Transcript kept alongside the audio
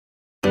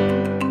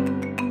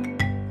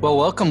Well,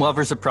 welcome,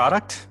 lovers of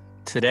product.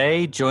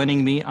 Today,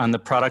 joining me on the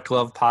Product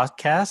Love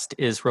podcast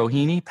is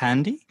Rohini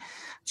Pandhi.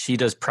 She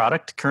does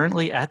product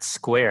currently at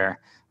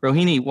Square.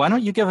 Rohini, why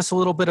don't you give us a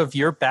little bit of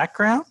your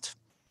background?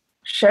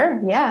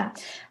 Sure, yeah.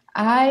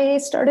 I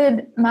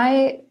started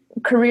my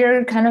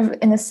career kind of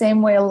in the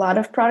same way a lot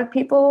of product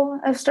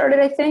people have started,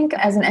 I think,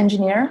 as an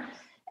engineer.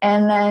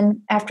 And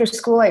then after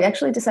school, I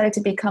actually decided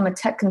to become a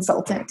tech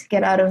consultant to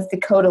get out of the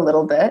code a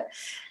little bit.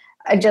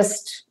 I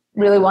just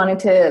really wanted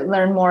to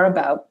learn more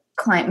about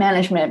client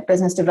management,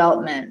 business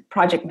development,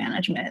 project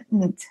management.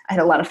 And I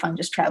had a lot of fun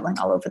just traveling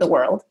all over the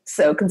world.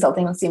 So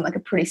consulting seemed like a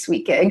pretty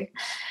sweet gig.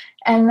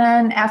 And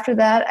then after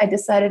that, I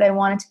decided I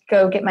wanted to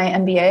go get my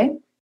MBA,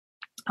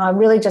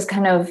 really just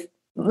kind of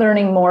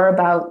learning more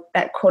about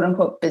that quote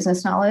unquote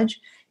business knowledge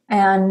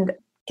and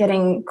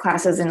getting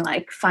classes in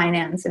like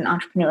finance and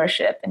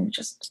entrepreneurship and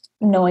just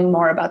knowing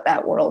more about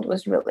that world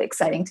was really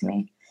exciting to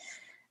me.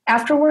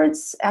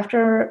 Afterwards,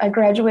 after I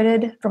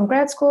graduated from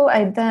grad school,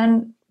 I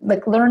then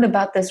learned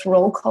about this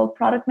role called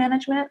product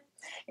management.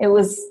 It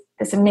was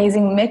this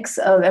amazing mix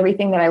of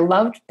everything that I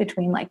loved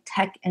between like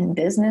tech and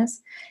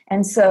business.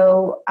 And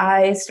so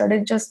I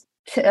started just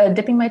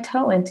dipping my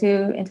toe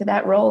into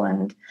that role.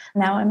 And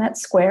now I'm at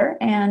Square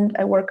and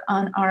I work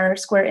on our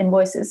Square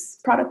Invoices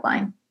product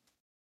line.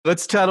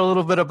 Let's chat a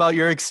little bit about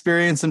your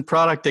experience in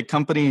product at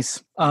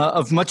companies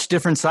of much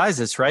different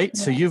sizes, right?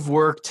 Yeah. So you've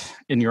worked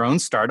in your own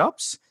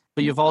startups,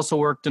 but you've also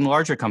worked in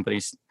larger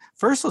companies.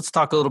 First, let's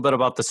talk a little bit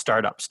about the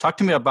startups. Talk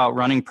to me about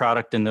running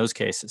product in those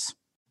cases.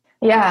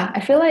 Yeah, I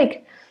feel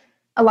like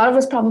a lot of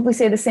us probably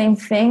say the same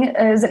thing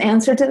as an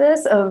answer to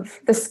this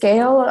of the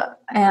scale.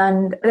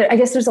 And I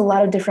guess there's a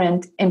lot of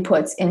different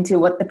inputs into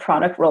what the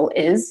product role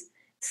is.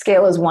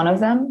 Scale is one of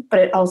them, but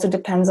it also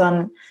depends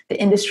on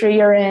the industry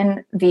you're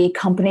in, the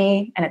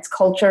company and its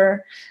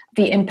culture,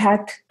 the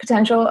impact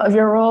potential of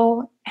your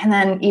role, and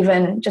then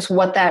even just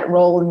what that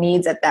role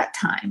needs at that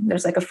time.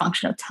 There's like a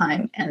function of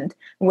time and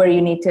where you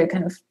need to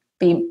kind of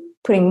be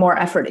putting more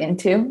effort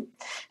into.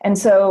 And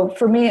so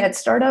for me at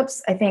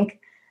startups, I think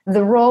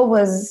the role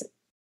was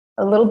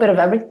a little bit of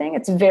everything.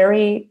 It's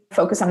very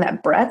focused on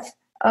that breadth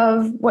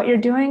of what you're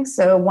doing.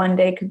 So one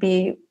day could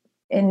be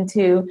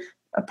into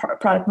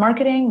product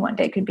marketing, one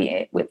day could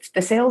be with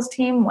the sales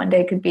team, one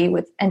day could be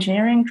with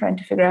engineering, trying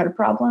to figure out a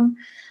problem.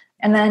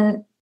 And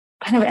then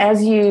kind of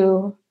as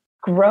you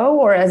grow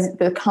or as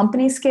the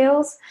company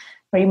scales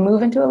or you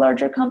move into a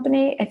larger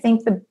company, I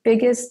think the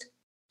biggest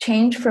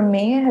change for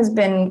me has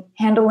been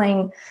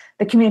handling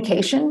the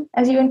communication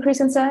as you increase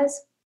in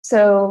size.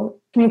 So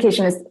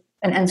communication is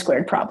an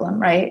N-squared problem,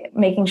 right?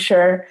 Making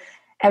sure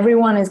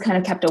everyone is kind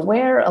of kept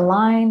aware,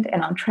 aligned,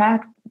 and on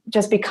track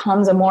just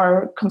becomes a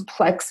more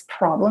complex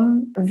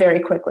problem very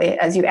quickly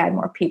as you add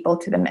more people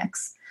to the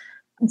mix.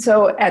 And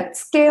so at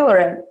scale or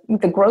at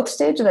the growth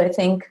stage that I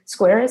think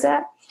Square is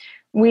at,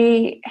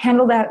 we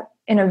handle that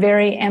in a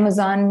very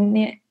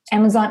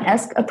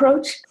Amazon-esque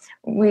approach.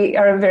 We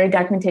are a very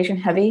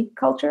documentation-heavy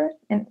culture,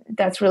 and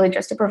that's really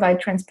just to provide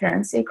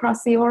transparency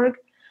across the org.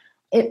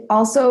 It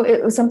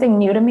was something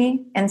new to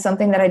me and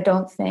something that I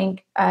don't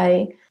think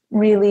I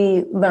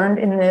really learned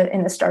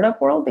in the startup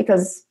world,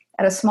 because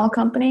at a small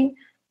company,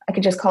 I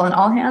could just call in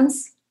all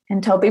hands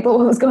and tell people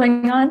what was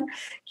going on.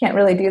 Can't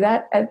really do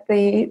that at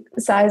the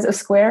size of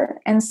Square.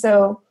 And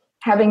so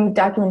having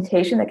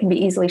documentation that can be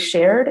easily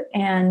shared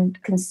and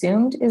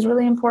consumed is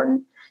really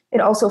important.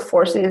 It also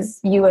forces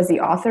you as the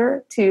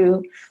author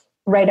to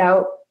write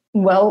out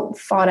well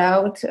thought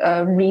out,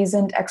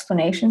 reasoned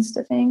explanations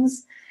to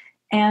things.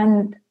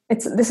 And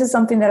this is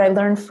something that I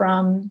learned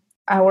from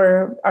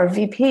our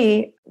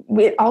VP.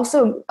 It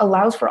also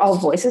allows for all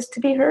voices to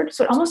be heard.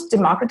 So it almost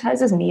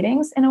democratizes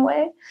meetings in a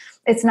way.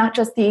 It's not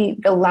just the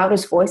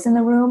loudest voice in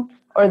the room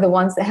or the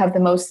ones that have the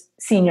most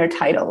senior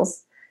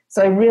titles.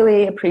 So I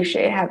really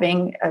appreciate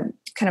having a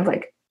kind of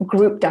like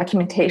group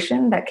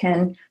documentation that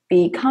can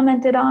be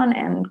commented on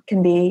and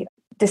can be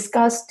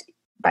discussed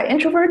by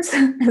introverts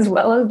as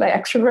well as by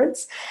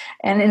extroverts,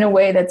 and in a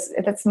way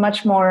that's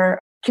much more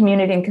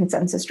community and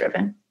consensus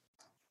driven.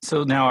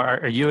 So now,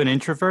 are you an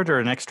introvert or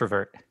an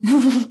extrovert?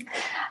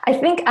 I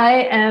think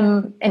I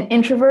am an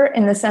introvert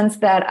in the sense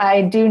that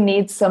I do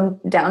need some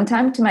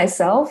downtime to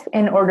myself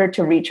in order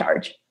to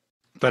recharge.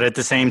 But at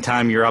the same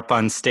time, you're up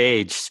on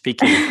stage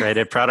speaking, right,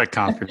 at product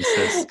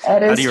conferences.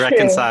 How do you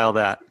reconcile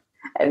that?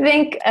 I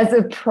think as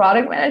a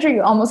product manager,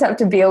 you almost have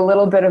to be a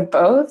little bit of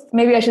both.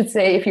 Maybe I should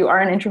say if you are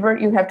an introvert,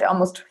 you have to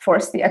almost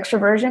force the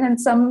extroversion in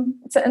some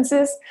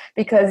sentences,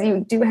 because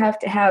you do have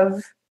to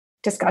have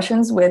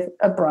discussions with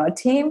a broad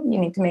team. You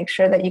need to make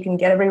sure that you can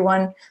get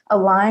everyone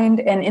aligned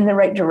and in the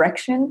right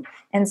direction.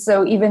 And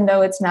so even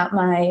though it's not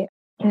my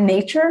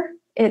nature,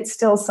 it's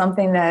still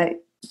something that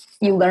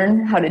you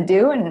learn how to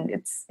do, and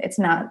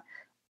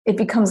it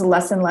becomes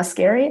less and less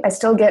scary. I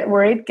still get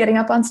worried getting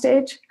up on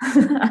stage.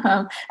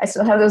 I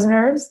still have those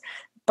nerves,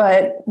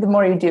 but the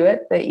more you do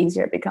it, the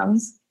easier it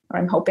becomes, or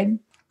I'm hoping.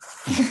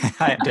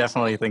 I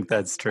definitely think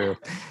that's true.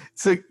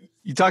 So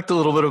you talked a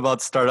little bit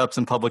about startups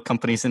and public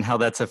companies and how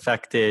that's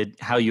affected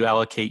how you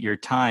allocate your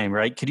time,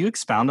 right? Could you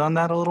expound on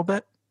that a little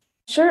bit?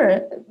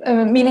 Sure.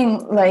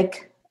 Meaning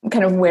like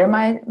kind of where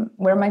my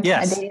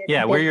Yes. day,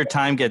 Yeah. Where day your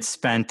time gets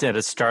spent at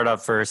a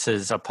startup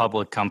versus a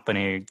public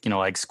company,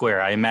 like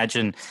Square. I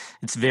imagine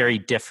it's very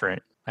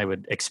different. I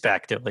would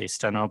expect, at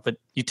least. I don't know, but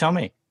you tell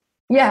me.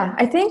 Yeah,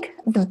 I think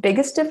the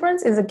biggest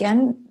difference is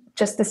again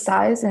just the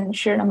size and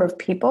sheer number of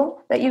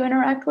people that you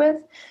interact with.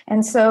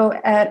 And so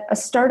at a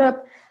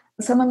startup,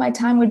 some of my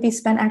time would be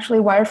spent actually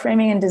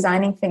wireframing and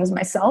designing things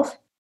myself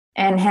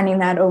and handing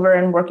that over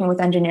and working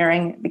with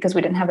engineering because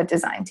we didn't have a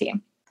design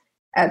team.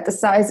 At the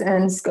size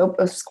and scope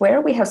of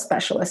Square, we have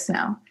specialists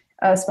now,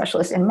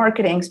 specialists in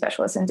marketing,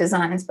 specialists in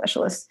design,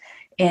 specialists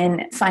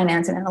in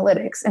finance and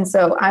analytics. And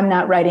so I'm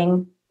not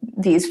writing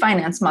these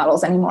finance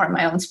models anymore in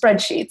my own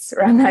spreadsheets,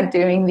 or I'm not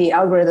doing the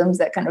algorithms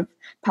that kind of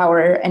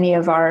power any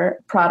of our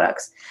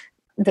products.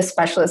 The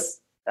specialists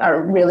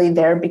are really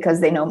there because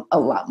they know a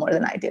lot more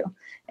than I do.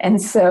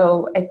 And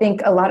so I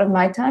think a lot of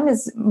my time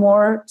is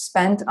more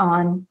spent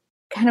on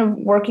kind of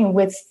working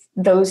with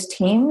those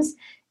teams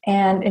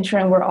and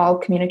ensuring we're all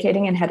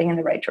communicating and heading in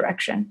the right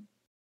direction.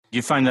 Do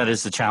you find that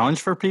is a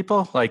challenge for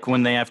people? Like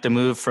when they have to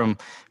move from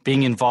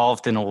being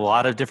involved in a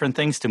lot of different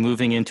things to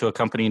moving into a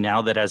company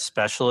now that has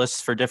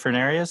specialists for different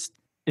areas?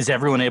 Is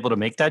everyone able to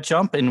make that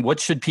jump? And what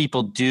should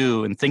people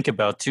do and think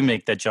about to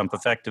make that jump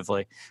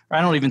effectively? Or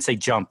I don't even say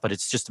jump, but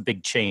it's just a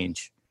big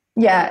change.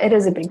 Yeah, it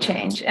is a big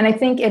change. And I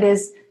think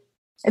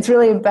it's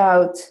really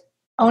about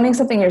owning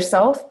something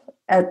yourself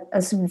at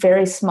a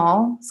very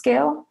small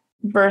scale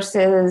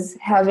versus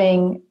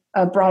having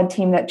a broad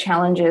team that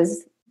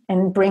challenges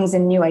and brings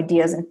in new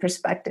ideas and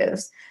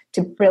perspectives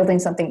to building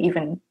something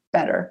even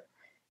better.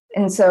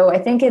 And so I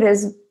think it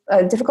is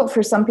difficult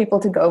for some people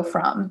to go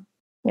from,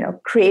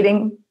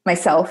 creating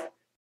myself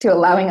to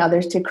allowing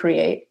others to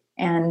create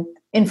and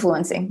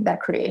influencing that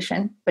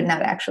creation, but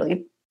not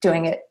actually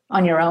doing it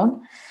on your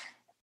own.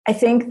 I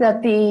think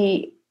that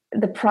the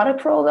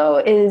product role though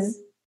is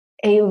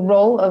a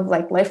role of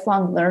like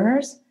lifelong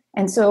learners.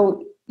 And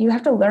so you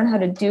have to learn how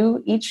to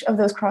do each of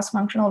those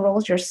cross-functional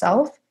roles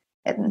yourself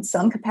in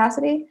some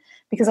capacity,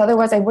 because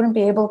otherwise I wouldn't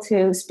be able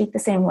to speak the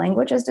same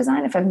language as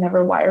design if I've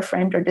never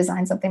wireframed or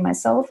designed something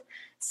myself.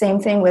 Same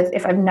thing with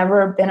if I've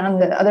never been on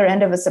the other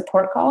end of a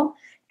support call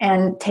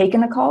and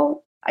taken a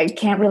call, I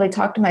can't really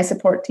talk to my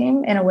support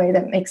team in a way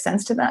that makes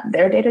sense to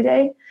their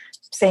day-to-day.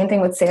 Same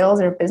thing with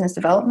sales or business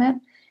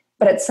development.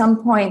 But at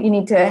some point, you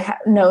need to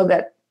know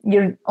that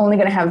you're only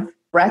going to have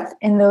breadth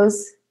in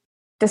those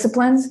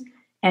disciplines,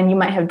 and you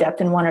might have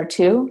depth in one or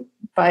two,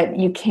 but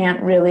you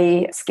can't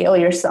really scale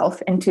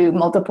yourself into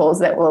multiples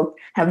that will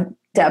have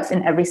depth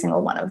in every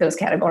single one of those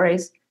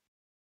categories.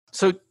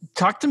 So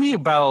talk to me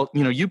about,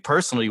 you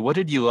personally, what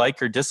did you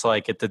like or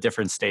dislike at the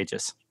different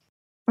stages?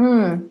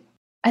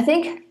 I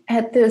think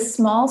at this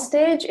small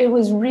stage, it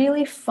was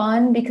really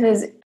fun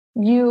because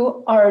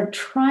you are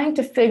trying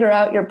to figure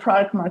out your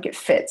product market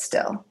fit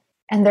still.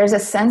 And there's a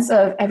sense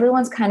of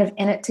everyone's kind of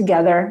in it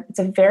together. It's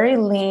a very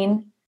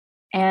lean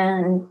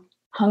and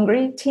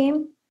hungry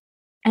team.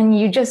 And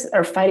you just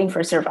are fighting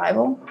for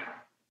survival,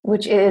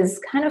 which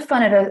is kind of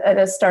fun at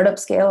a startup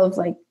scale of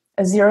like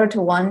a 0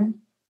 to 1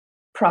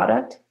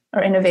 product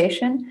or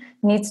innovation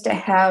needs to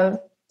have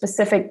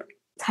specific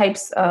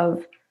types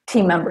of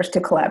team members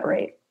to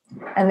collaborate.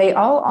 And they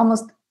all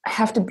almost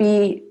have to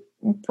be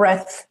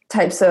breadth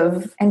types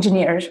of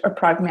engineers or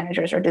product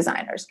managers or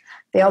designers.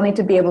 They all need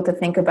to be able to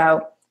think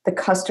about the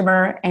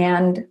customer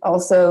and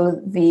also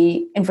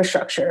the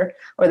infrastructure,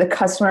 or the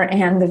customer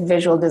and the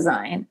visual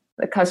design,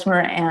 the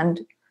customer and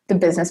the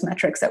business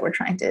metrics that we're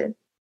trying to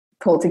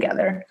pull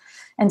together.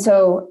 And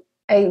so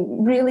I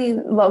really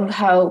love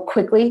how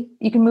quickly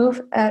you can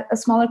move at a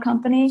smaller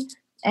company,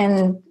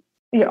 and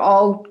you're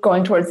all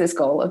going towards this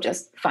goal of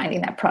just finding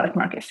that product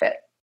market fit.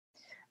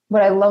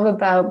 What I love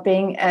about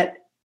being at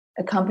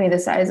a company the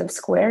size of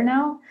Square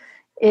now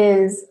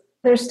is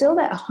there's still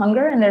that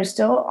hunger, and there's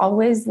still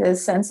always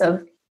this sense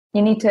of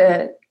you need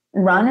to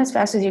run as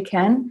fast as you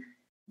can,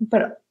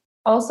 but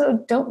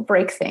also don't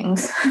break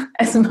things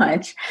as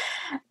much.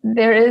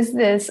 There is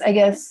this, I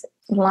guess,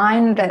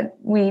 line that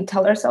we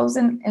tell ourselves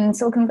in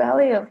Silicon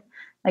Valley of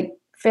like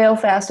fail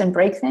fast and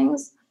break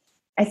things.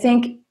 I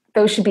think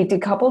those should be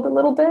decoupled a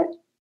little bit.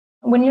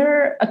 When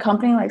you're a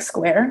company like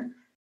Square,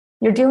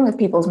 you're dealing with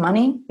people's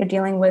money, you're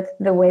dealing with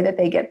the way that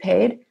they get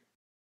paid.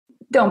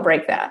 Don't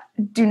break that.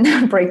 Do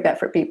not break that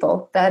for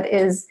people. That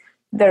is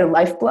their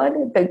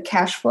lifeblood, the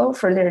cash flow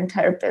for their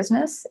entire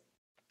business.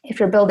 If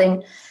you're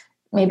building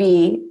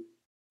maybe,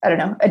 I don't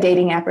know, a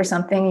dating app or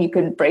something, you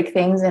could break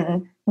things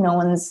and no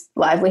one's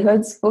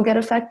livelihoods will get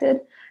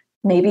affected,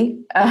 maybe.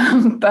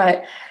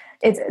 But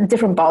it's a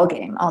different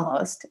ballgame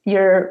almost.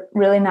 You're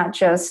really not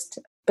just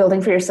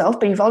building for yourself,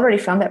 but you've already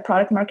found that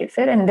product market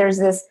fit. And there's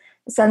this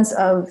sense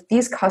of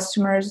these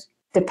customers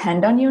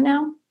depend on you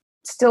now.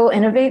 Still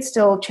innovate,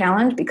 still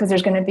challenge, because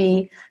there's going to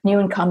be new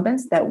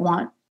incumbents that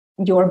want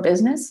your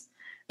business,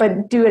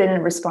 but do it in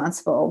a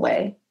responsible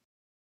way.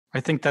 I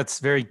think that's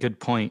a very good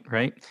point,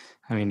 right?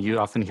 I mean, you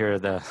often hear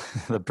the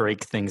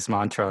break things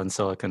mantra in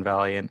Silicon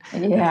Valley, and I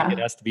think it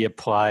has to be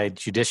applied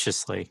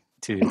judiciously.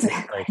 to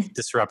Exactly. like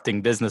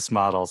disrupting business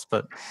models,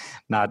 but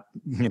not,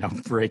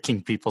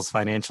 breaking people's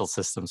financial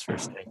systems per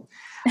se.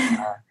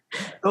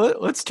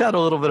 Let's chat a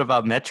little bit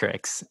about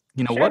metrics.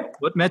 Sure.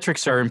 What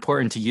metrics are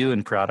important to you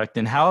in product,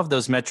 and how have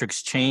those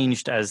metrics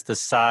changed as the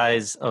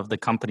size of the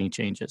company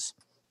changes?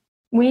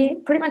 We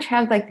pretty much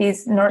have like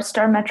these North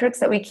Star metrics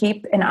that we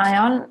keep an eye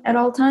on at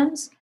all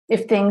times.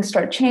 If things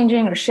start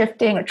changing or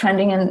shifting or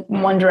trending in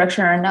one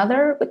direction or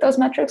another with those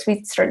metrics,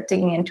 we start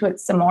digging into it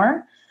some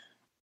more.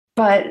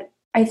 But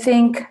I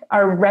think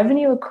our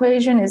revenue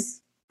equation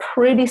is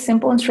pretty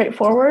simple and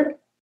straightforward.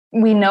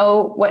 We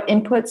know what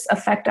inputs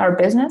affect our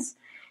business,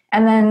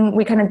 and then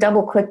we kind of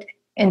double click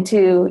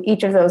into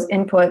each of those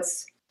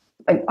inputs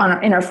like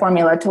in our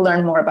formula to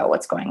learn more about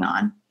what's going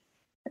on.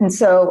 And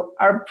so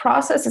our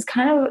process is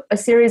kind of a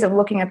series of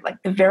looking at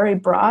like the very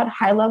broad,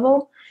 high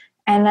level,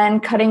 and then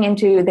cutting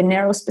into the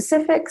narrow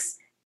specifics,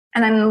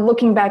 and then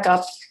looking back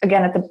up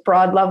again at the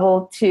broad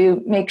level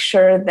to make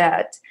sure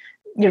that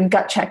you're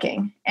gut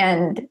checking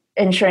and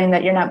ensuring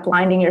that you're not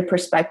blinding your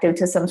perspective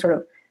to some sort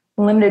of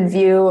limited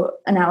view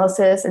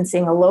analysis and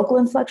seeing a local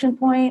inflection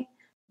point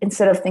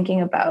instead of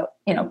thinking about,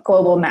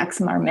 global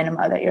maxima or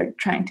minima that you're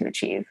trying to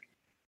achieve.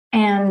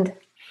 And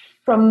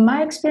from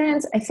my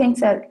experience, I think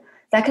that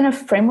kind of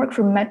framework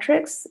for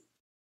metrics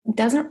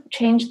doesn't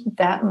change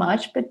that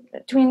much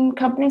between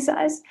company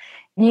size.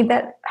 You need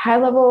that high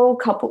level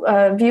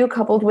view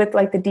coupled with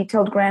like the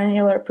detailed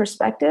granular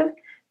perspective.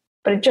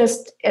 But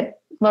at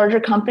larger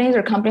companies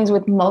or companies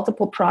with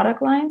multiple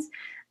product lines,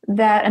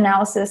 that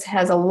analysis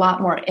has a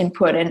lot more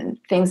input and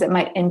things that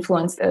might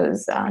influence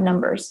those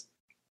numbers.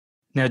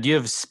 Now, do you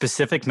have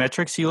specific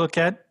metrics you look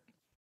at?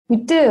 We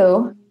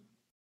do.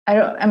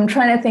 I'm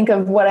trying to think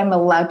of what I'm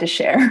allowed to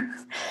share.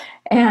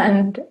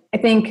 And I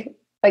think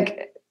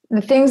like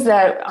the things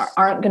that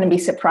aren't going to be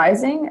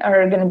surprising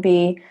are going to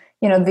be,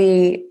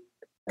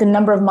 the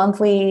number of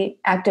monthly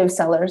active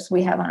sellers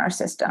we have on our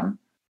system.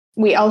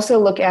 We also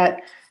look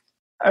at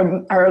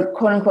our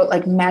quote unquote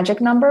like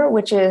magic number,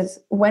 which is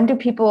when do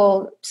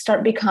people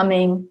start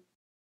becoming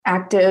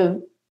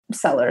active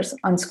sellers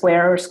on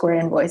Square or Square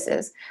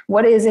Invoices?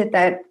 What is it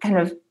that kind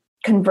of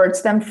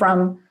converts them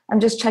from I'm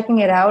just checking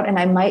it out and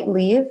I might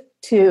leave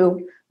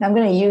to I'm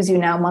going to use you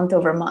now month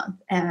over month.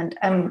 And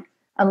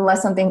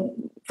unless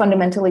something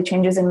fundamentally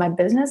changes in my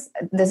business,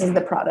 this is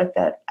the product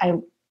that I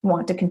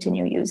want to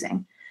continue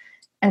using.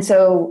 And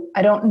so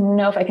I don't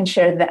know if I can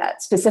share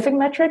that specific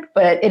metric,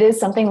 but it is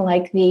something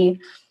like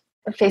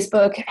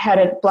Facebook had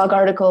a blog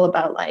article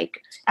about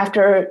like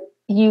after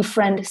you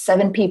friend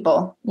 7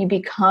 people, you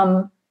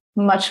become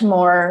much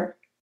more,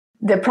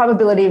 the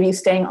probability of you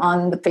staying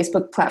on the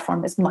Facebook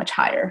platform is much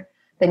higher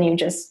than you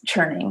just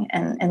churning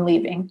and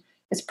leaving.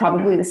 It's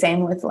probably the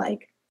same with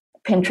like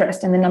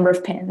Pinterest and the number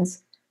of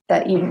pins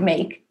that you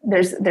make.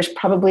 There's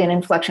probably an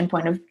inflection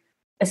point of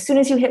as soon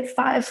as you hit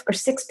 5 or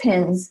 6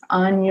 pins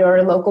on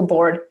your local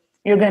board,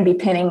 you're going to be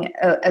pinning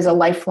as a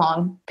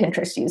lifelong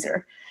Pinterest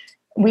user.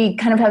 We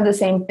kind of have the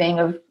same thing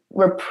of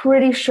we're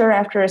pretty sure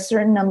after a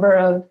certain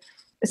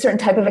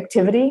type of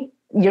activity,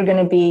 you're going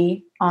to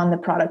be on the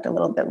product a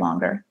little bit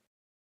longer.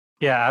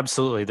 Yeah,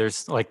 absolutely.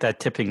 There's like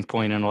that tipping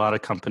point in a lot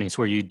of companies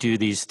where you do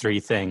these 3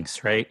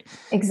 things, right?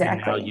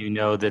 Exactly. And now you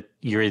know that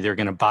you're either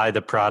going to buy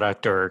the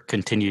product or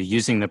continue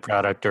using the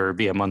product or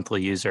be a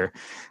monthly user.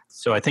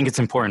 So I think it's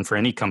important for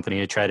any company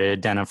to try to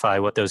identify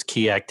what those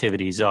key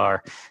activities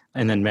are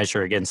and then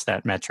measure against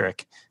that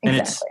metric.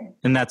 Exactly.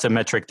 And that's a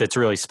metric that's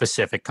really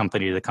specific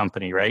company to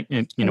company, right?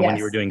 And, Yes. When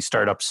you were doing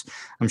startups,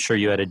 I'm sure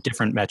you had a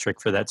different metric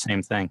for that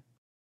same thing.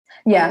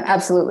 Yeah,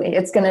 absolutely.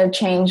 It's going to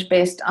change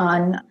based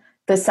on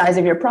the size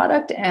of your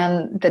product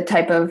and the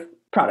type of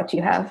product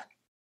you have.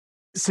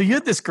 So you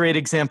had this great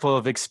example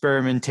of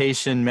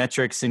experimentation,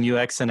 metrics, and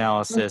UX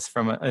analysis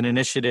from an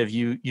initiative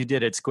you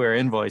did at Square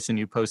Invoice and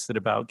you posted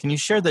about. Can you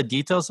share the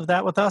details of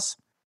that with us?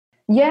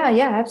 Yeah,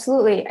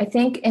 absolutely. I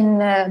think in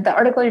the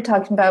article you're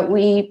talking about,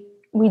 we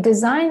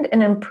designed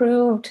and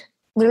improved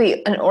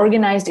really an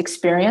organized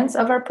experience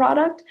of our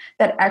product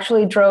that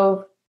actually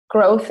drove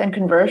growth and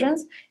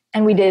conversions.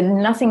 And we did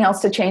nothing else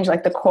to change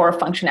like the core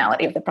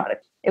functionality of the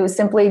product. It was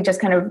simply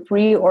just kind of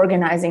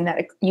reorganizing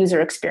that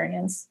user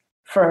experience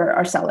for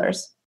our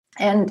sellers.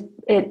 And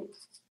it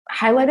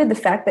highlighted the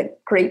fact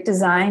that great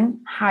design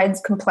hides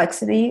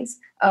complexities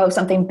of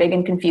something big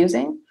and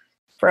confusing.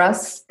 For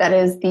us, that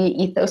is the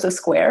ethos of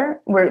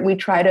Square, where we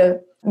try to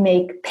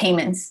make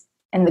payments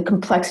and the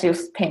complexity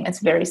of payments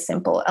very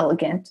simple,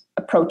 elegant,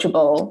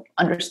 approachable,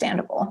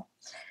 understandable.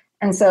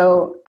 And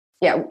so,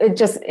 yeah,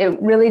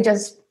 it really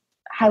just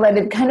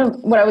highlighted kind of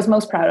what I was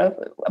most proud of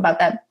about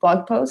that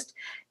blog post.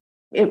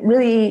 It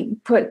really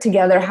put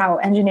together how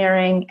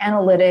engineering,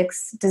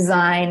 analytics,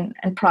 design,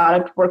 and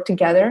product work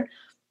together,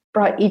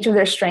 brought each of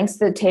their strengths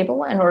to the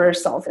table in order to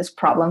solve this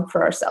problem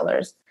for our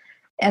sellers.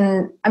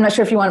 And I'm not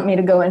sure if you want me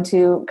to go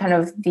into kind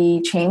of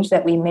the change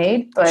that we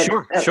made, but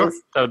Sure.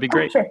 That would be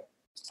great. Sure.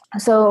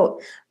 So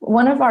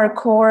one of our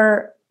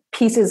core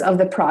pieces of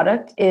the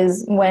product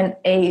is when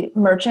a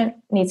merchant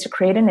needs to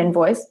create an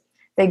invoice,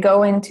 they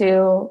go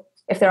into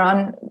If they're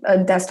on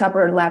a desktop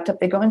or a laptop,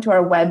 they go into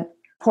our web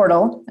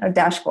portal, our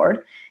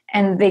dashboard,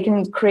 and they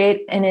can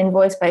create an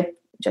invoice by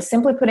just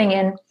simply putting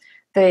in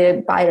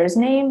the buyer's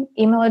name,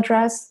 email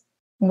address,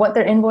 what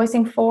they're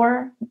invoicing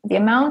for, the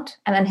amount,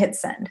 and then hit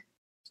send.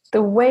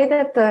 The way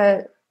that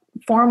the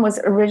form was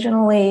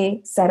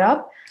originally set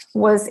up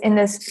was in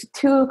this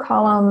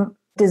 2-column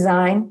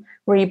design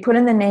where you put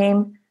in the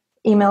name,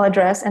 email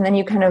address, and then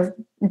you kind of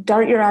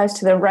dart your eyes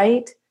to the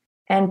right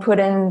and put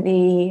in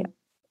the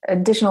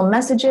additional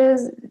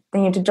messages.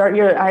 Then you have to dart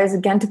your eyes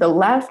again to the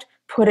left,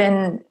 put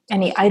in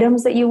any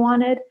items that you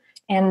wanted,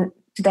 and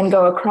then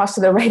go across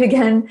to the right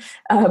again,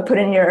 put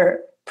in your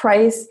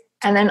price,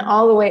 and then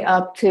all the way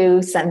up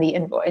to send the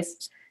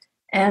invoice.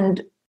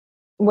 And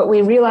what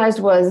we realized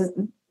was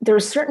there were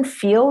certain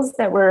fields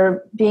that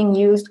were being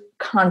used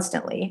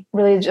constantly,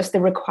 really just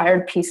the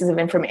required pieces of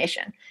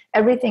information.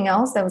 Everything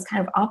else that was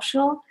kind of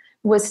optional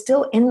was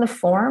still in the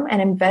form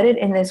and embedded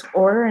in this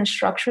order and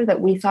structure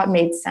that we thought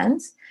made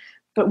sense,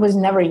 but was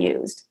never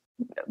used.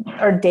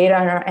 Our data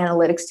and our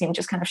analytics team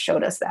just kind of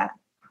showed us that.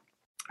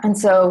 And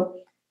so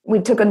we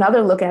took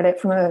another look at it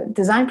from a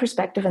design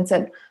perspective and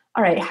said,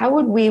 all right, how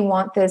would we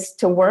want this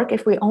to work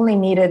if we only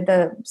needed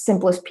the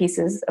simplest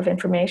pieces of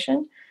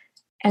information?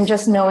 And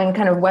just knowing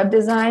kind of web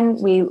design,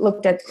 we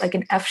looked at like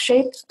an F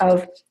shape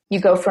of you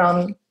go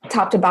from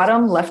top to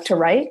bottom, left to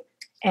right,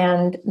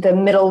 and the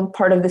middle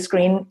part of the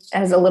screen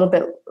has a little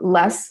bit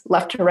less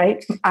left to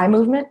right eye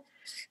movement,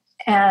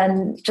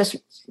 and just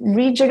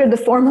rejiggered the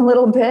form a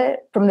little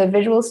bit from the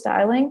visual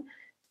styling,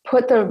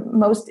 put the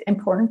most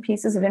important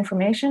pieces of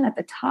information at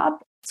the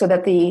top so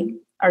that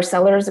our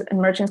sellers and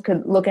merchants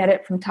could look at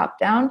it from top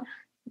down,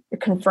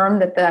 confirm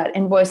that that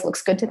invoice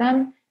looks good to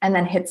them, and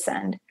then hit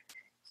send.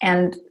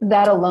 And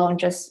that alone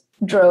just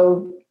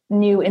drove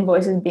new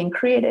invoices being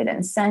created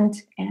and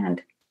sent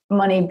and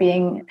money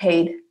being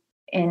paid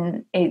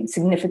in a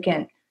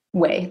significant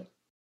way.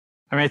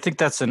 I mean, I think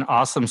that's an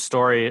awesome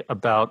story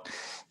about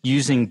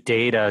using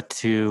data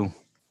to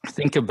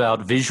think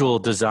about visual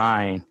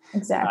design,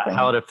 exactly,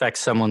 how it affects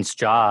someone's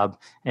job,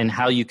 and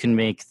how you can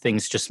make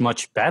things just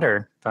much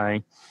better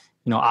by,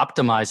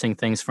 optimizing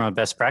things from a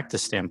best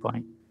practice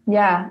standpoint.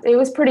 Yeah, it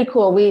was pretty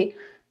cool. We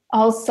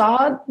all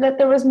saw that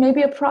there was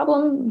maybe a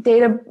problem.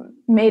 Data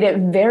made it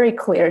very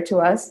clear to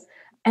us.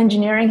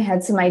 Engineering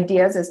had some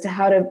ideas as to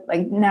how to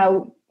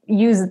now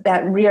use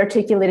that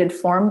rearticulated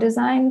form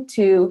design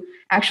to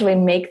actually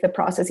make the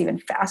process even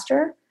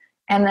faster.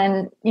 And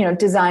then,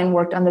 design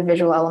worked on the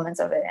visual elements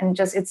of it. And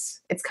just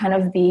it's kind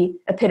of the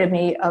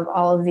epitome of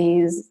all of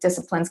these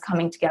disciplines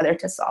coming together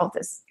to solve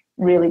this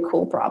really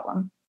cool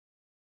problem.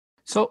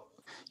 So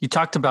you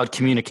talked about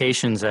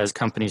communications as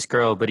companies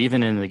grow, but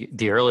even in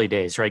the early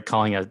days, right,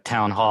 calling a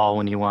town hall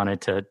when you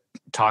wanted to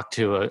talk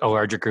to a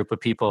larger group of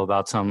people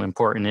about some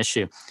important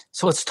issue.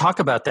 So let's talk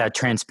about that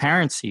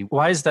transparency.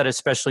 Why is that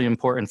especially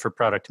important for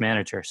product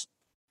managers?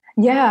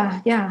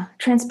 Yeah.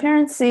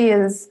 Transparency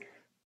is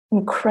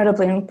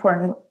incredibly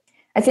important.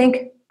 I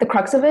think the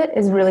crux of it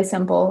is really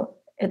simple.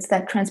 It's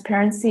that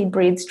transparency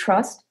breeds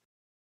trust,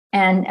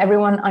 and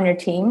everyone on your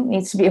team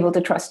needs to be able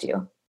to trust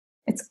you.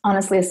 It's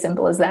honestly as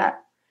simple as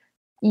that.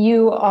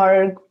 You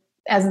are,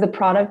 as the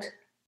product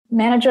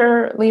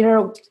manager,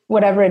 leader,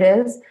 whatever it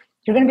is,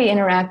 you're going to be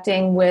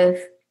interacting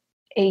with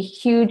a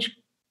huge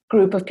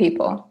group of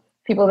people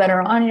that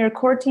are on your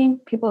core team,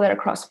 people that are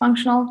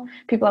cross-functional,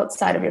 people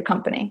outside of your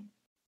company.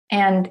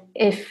 And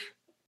if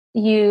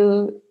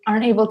you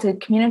aren't able to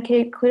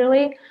communicate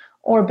clearly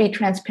or be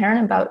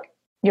transparent about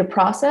your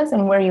process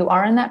and where you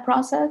are in that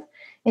process,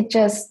 it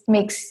just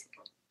makes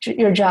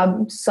your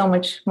job so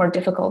much more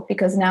difficult,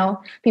 because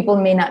now people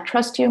may not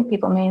trust you,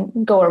 people may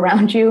go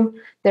around you.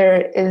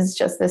 There is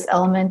just this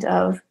element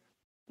of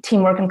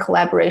teamwork and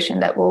collaboration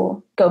that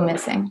will go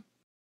missing.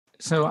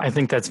 So I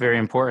think that's very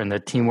important,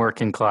 that teamwork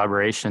and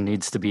collaboration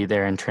needs to be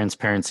there, and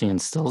transparency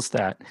instills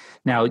that.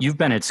 Now, you've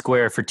been at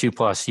Square for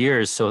 2+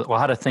 years, so a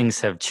lot of things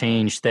have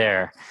changed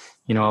there,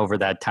 over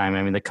that time.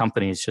 I mean, the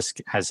company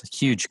just has a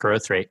huge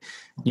growth rate.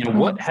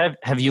 What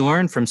have you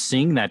learned from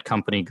seeing that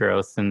company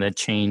growth and the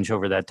change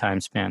over that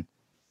time span?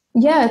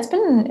 Yeah, it's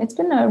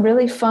been a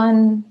really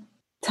fun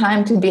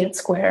time to be at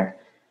Square.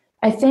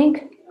 I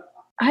think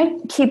I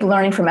keep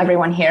learning from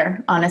everyone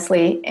here,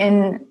 honestly.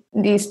 In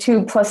these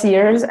 2+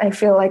 years, I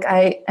feel like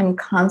I am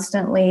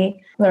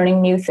constantly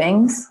learning new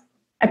things.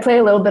 I play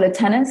a little bit of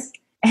tennis,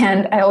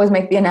 and I always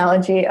make the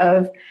analogy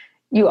of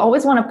you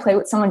always want to play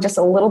with someone just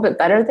a little bit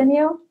better than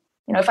you.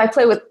 If I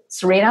play with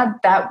Serena,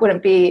 that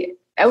would be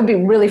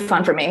really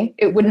fun for me.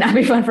 It would not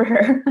be fun for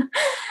her,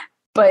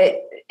 but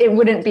it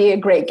wouldn't be a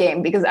great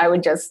game because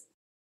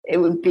it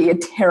would be a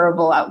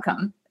terrible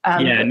outcome.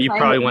 And you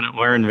probably wouldn't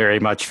learn very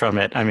much from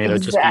it. I mean, It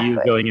would just be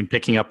you going and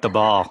picking up the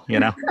ball,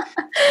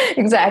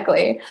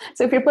 Exactly.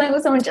 So if you're playing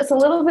with someone just a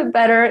little bit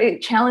better,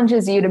 it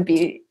challenges you to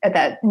be at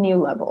that new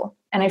level.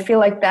 And I feel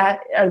like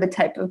that are the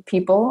type of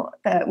people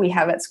that we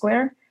have at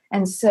Square.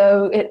 And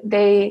so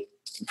they,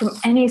 from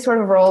any sort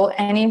of role,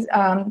 any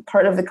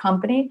part of the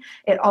company,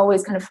 it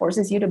always kind of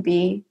forces you to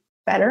be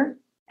better.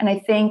 And I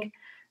think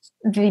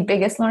the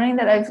biggest learning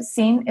that I've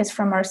seen is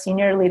from our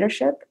senior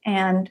leadership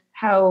and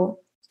how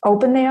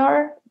open they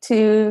are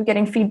to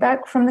getting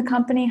feedback from the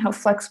company, how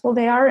flexible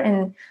they are,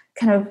 and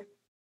kind of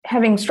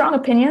having strong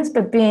opinions,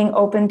 but being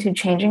open to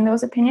changing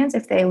those opinions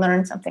if they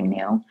learn something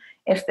new,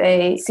 if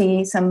they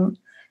see some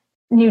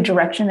new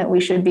direction that we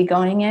should be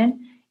going in,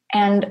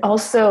 and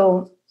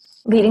also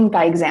leading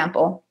by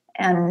example.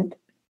 And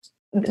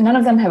none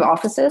of them have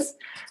offices.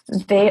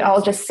 They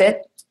all just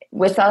sit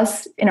with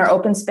us in our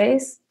open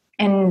space.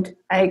 And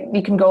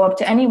you can go up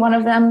to any one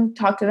of them,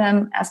 talk to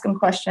them, ask them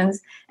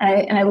questions.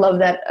 And I love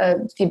that,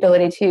 the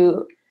ability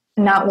to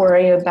not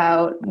worry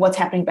about what's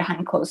happening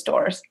behind closed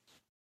doors.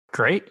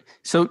 Great.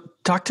 So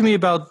talk to me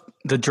about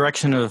the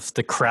direction of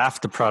the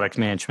craft of product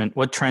management.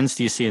 What trends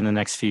do you see in the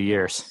next few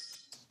years?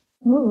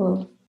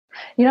 Ooh.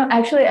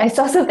 Actually, I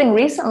saw something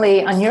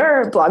recently on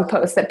your blog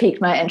post that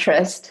piqued my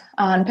interest,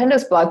 on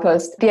Pendo's blog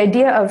post. The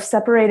idea of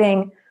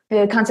separating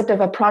the concept of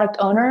a product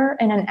owner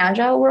in an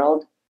agile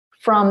world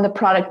from the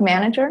product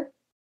manager,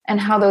 and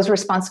how those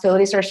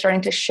responsibilities are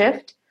starting to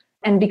shift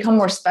and become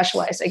more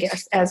specialized, I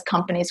guess, as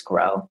companies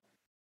grow.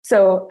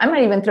 So I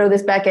might even throw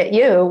this back at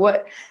you.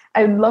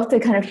 I'd love to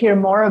kind of hear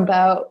more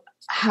about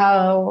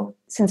how,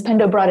 since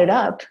Pendo brought it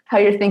up, how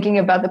you're thinking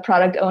about the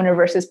product owner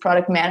versus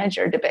product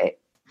manager debate.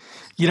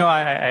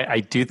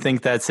 I do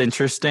think that's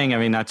interesting. I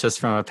mean, not just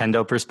from a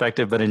Pendo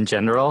perspective, but in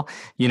general,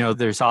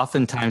 there's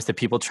often times that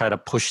people try to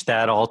push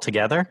that all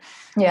together.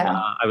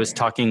 Yeah. I was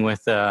talking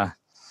with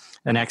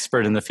an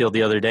expert in the field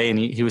the other day, and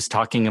he was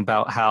talking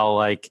about how,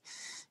 like,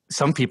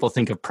 some people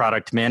think of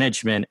product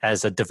management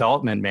as a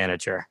development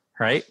manager,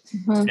 right?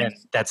 Mm-hmm. And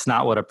that's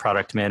not what a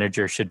product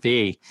manager should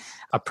be.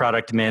 A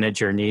product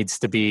manager needs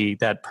to be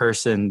that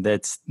person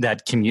that's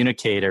that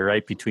communicator,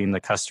 right, between the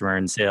customer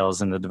and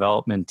sales and the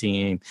development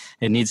team.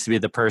 It needs to be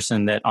the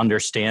person that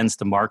understands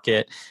the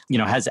market,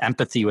 has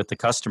empathy with the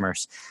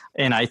customers.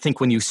 And I think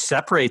when you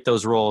separate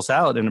those roles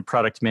out in a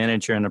product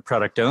manager and a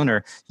product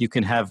owner, you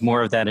can have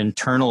more of that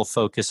internal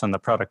focus on the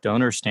product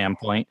owner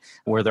standpoint,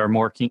 where they're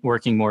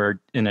working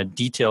more in a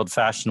detailed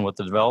fashion with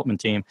the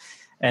development team.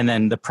 And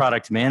then the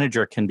product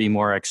manager can be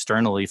more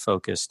externally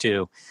focused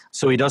too.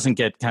 So he doesn't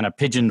get kind of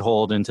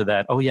pigeonholed into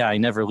that, oh yeah, I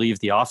never leave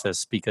the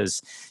office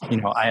because,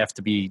 I have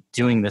to be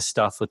doing this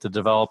stuff with the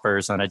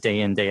developers on a day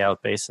in, day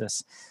out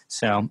basis.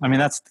 So, I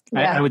mean,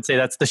 I would say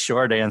that's the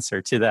short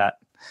answer to that.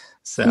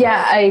 So.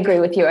 Yeah, I agree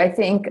with you. I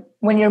think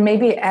when you're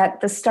maybe at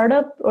the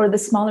startup or the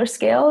smaller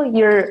scale,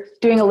 you're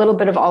doing a little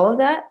bit of all of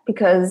that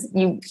because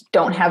you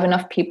don't have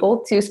enough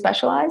people to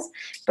specialize.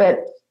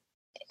 But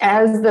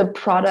as the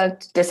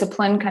product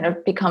discipline kind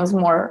of becomes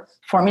more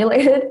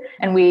formulated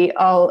and we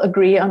all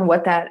agree on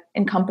what that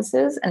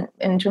encompasses and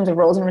in terms of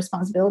roles and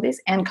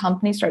responsibilities, and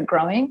companies start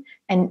growing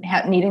and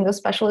needing those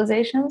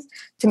specializations,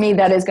 to me,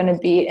 that is going to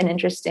be an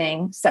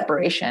interesting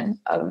separation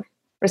of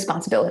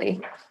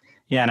responsibility.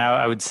 Yeah, and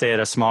I would say at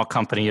a small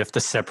company, you have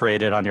to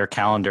separate it on your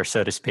calendar,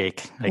 so to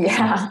speak.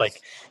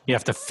 Like you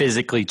have to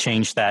physically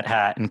change that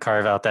hat and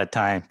carve out that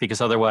time, because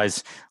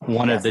otherwise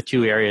one of the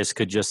two areas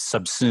could just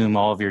subsume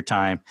all of your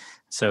time.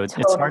 So it's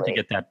hard to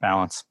get that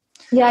balance.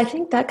 Yeah, I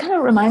think that kind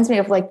of reminds me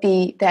of like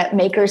that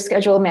maker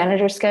schedule,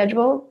 manager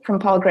schedule from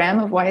Paul Graham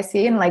of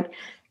YC. And like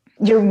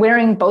you're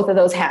wearing both of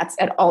those hats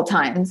at all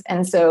times.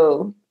 And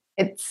so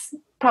it's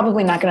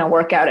probably not going to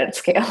work out at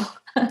scale.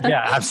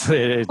 Yeah,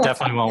 absolutely. It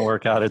definitely won't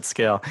work out at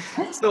scale.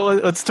 So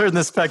let's turn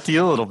this back to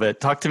you a little bit.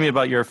 Talk to me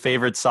about your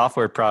favorite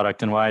software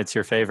product and why it's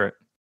your favorite.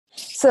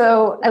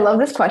 So I love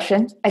this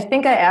question. I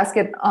think I ask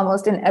it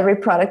almost in every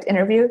product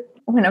interview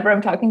whenever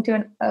I'm talking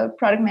to a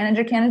product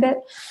manager candidate.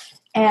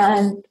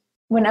 And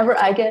whenever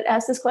I get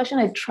asked this question,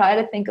 I try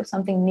to think of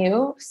something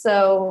new.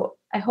 So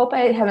I hope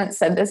I haven't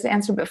said this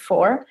answer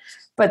before,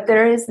 but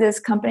there is this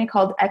company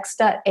called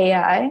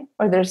X.AI,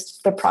 or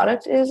the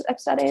product is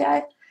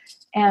X.AI.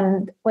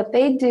 And what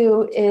they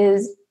do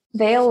is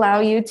they allow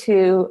you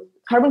to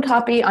carbon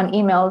copy on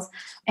emails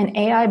an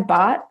AI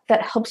bot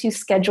that helps you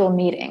schedule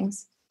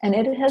meetings. And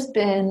it has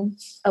been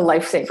a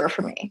lifesaver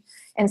for me.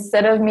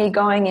 Instead of me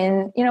going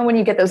in, when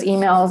you get those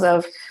emails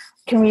of,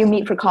 can you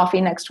meet for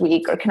coffee next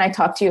week? Or can I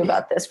talk to you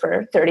about this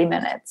for 30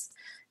 minutes?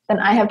 Then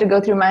I have to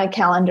go through my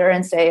calendar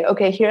and say,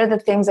 okay, here are the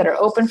things that are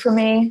open for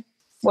me.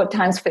 What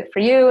times fit for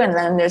you? And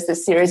then there's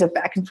this series of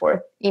back and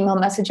forth email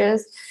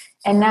messages.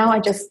 And now I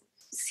just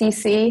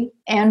CC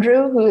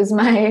Andrew, who is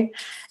my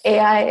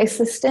AI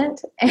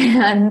assistant.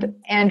 And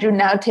Andrew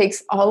now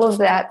takes all of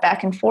that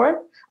back and forth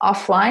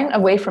offline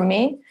away from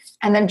me,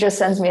 and then just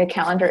sends me a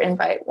calendar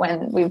invite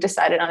when we've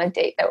decided on a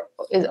date that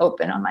is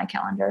open on my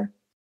calendar.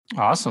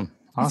 Awesome.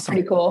 It's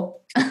pretty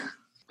cool.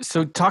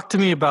 So talk to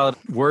me about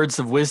words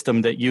of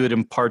wisdom that you would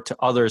impart to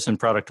others in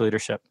product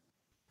leadership.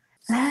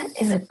 That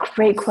is a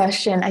great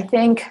question. I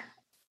don't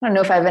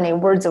know if I have any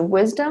words of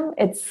wisdom.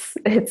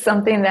 It's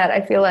something that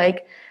I feel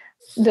like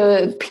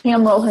the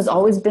PM role has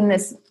always been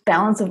this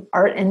balance of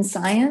art and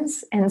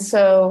science. And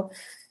so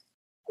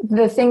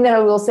the thing that I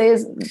will say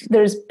is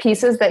there's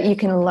pieces that you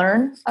can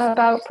learn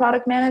about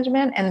product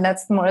management, and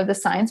that's more of the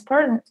science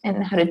part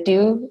and how to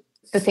do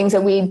the things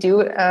that we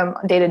do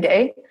day to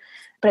day.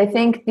 But I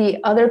think the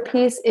other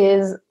piece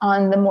is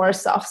on the more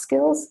soft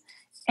skills.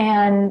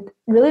 And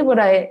really what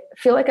I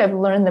feel like I've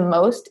learned the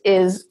most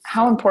is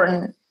how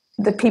important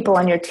the people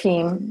on your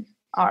team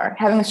are.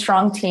 Having a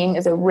strong team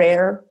is a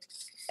rare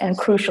and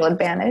crucial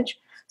advantage.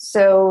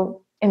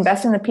 So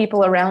invest in the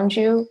people around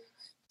you,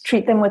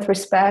 treat them with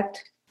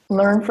respect,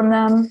 learn from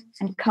them,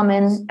 and come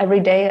in every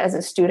day as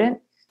a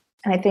student.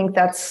 And I think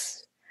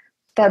that's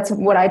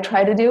what I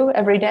try to do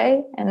every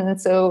day.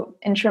 And so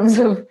in terms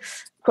of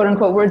quote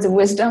unquote words of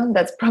wisdom,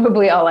 that's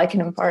probably all I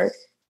can impart.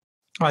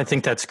 I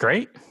think that's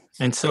great.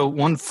 And so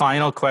one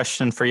final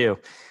question for you,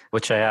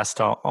 which I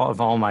asked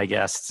all my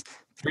guests,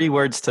 3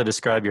 words to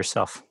describe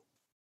yourself.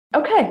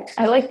 Okay,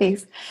 I like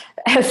these.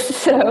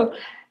 So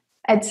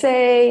I'd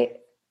say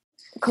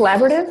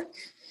collaborative.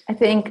 I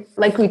think,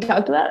 like we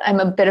talked about, I'm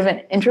a bit of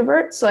an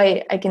introvert, so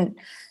I can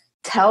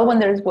tell when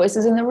there's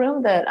voices in the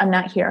room that I'm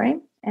not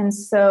hearing. And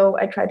so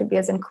I try to be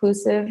as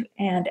inclusive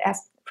and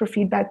ask for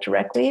feedback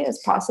directly as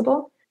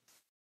possible.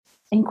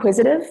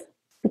 Inquisitive,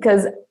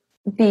 because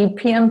the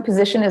PM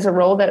position is a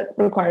role that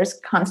requires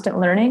constant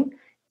learning,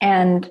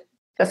 and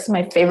that's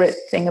my favorite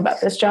thing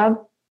about this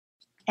job.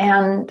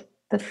 And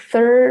the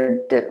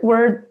third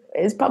word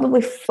is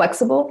probably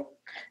flexible.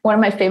 One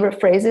of my favorite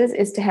phrases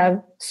is to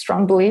have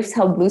strong beliefs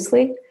held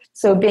loosely.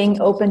 So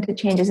being open to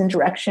changes in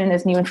direction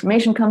as new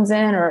information comes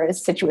in or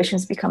as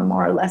situations become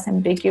more or less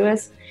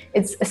ambiguous.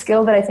 It's a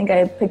skill that I think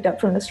I picked up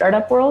from the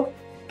startup world,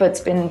 but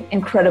it's been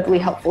incredibly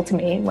helpful to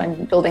me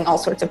when building all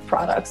sorts of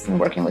products and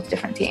working with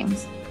different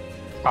teams.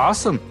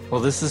 Awesome.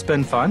 Well, this has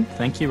been fun.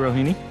 Thank you,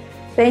 Rohini.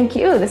 Thank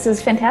you. This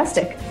is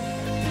fantastic.